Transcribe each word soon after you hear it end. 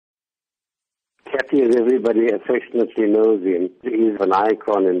Kathy, as everybody affectionately knows him, is an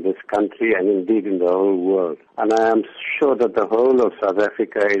icon in this country and indeed in the whole world. And I am sure that the whole of South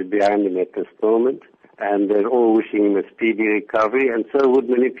Africa is behind him at this moment. And they're all wishing him a speedy recovery, and so would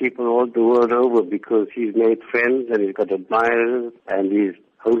many people all the world over, because he's made friends and he's got admirers, and he's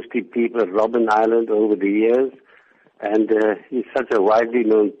hosted people at Robben Island over the years, and he's such a widely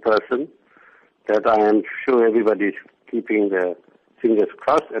known person that I am sure everybody's keeping their fingers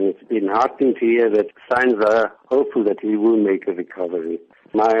crossed, and it's been heartening to hear that signs are hopeful that he will make a recovery.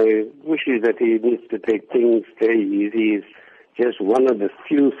 My wish is that he needs to take things very easy. He's just one of the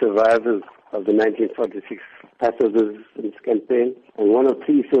few survivors of the 1946 pacifist campaign, and one of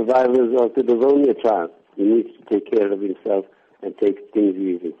 3 survivors of the Livonia trial. He needs to take care of himself and take things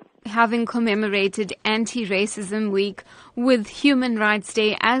easy. Having commemorated Anti-Racism Week with Human Rights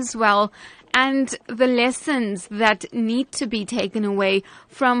Day as well, and the lessons that need to be taken away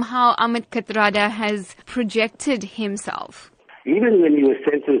from how Ahmed Kathrada has projected himself. Even when he was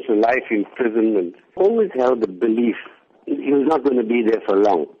sentenced to life imprisonment, always held the belief he was not going to be there for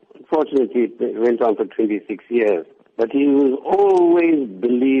long. Unfortunately, it went on for 26 years. But he was always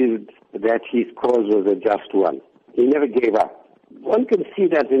believed that his cause was a just one. He never gave up. One can see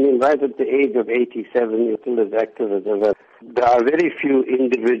that in him right at the age of 87, he's still as active as ever. There are very few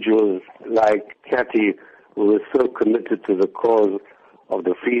individuals like Kathy who were so committed to the cause of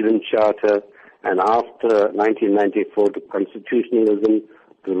the Freedom Charter, and after 1994 to constitutionalism,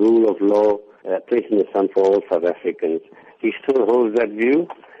 the rule of law, placing the sun for all South Africans. He still holds that view.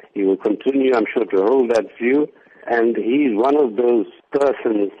 He will continue, I'm sure, to hold that view. And he's one of those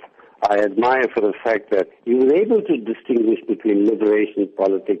persons I admire for the fact that he was able to distinguish between liberation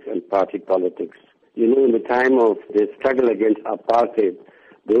politics and party politics. You know, in the time of the struggle against apartheid,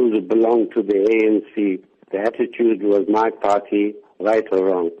 those who belonged to the ANC, the attitude was my party, right or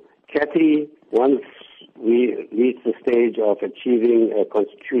wrong. Kathy, once we reached the stage of achieving a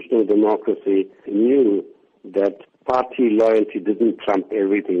constitutional democracy, knew that party loyalty didn't trump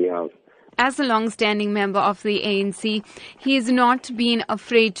everything else. As a long-standing member of the ANC, he has not been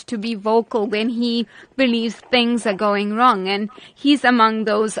afraid to be vocal when he believes things are going wrong. And he's among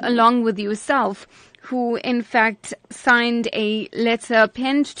those, along with yourself, who in fact signed a letter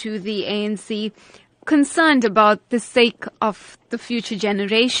penned to the ANC concerned about the sake of the future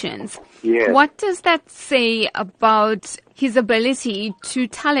generations. Yes. What does that say about his ability to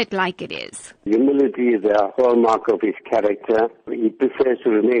tell it like it is? Humility is a hallmark of his character. He prefers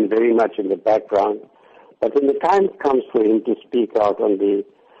to remain very much in the background. But when the time comes for him to speak out on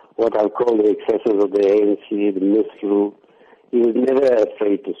what I'll call the excesses of the ANC, the misrule, he was never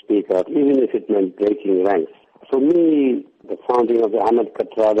afraid to speak out, even if it meant breaking ranks. For me, the founding of the Ahmed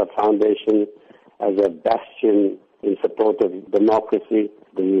Kathrada Foundation as a bastion in support of democracy,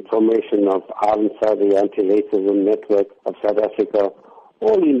 the formation of ANSA, the Anti-Racism Network of South Africa,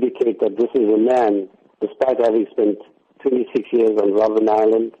 all indicate that this is a man, despite having spent 26 years on Robben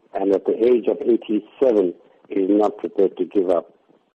Island and at the age of 87, is not prepared to give up.